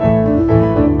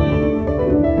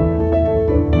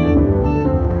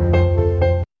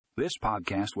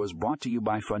podcast was brought to you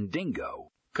by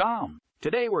Fundingo.com.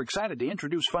 Today we're excited to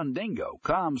introduce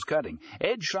Fundingo.com's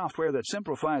cutting-edge software that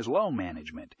simplifies loan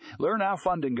management. Learn how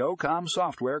Fundingo.com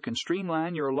software can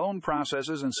streamline your loan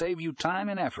processes and save you time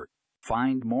and effort.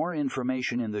 Find more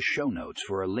information in the show notes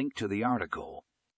for a link to the article.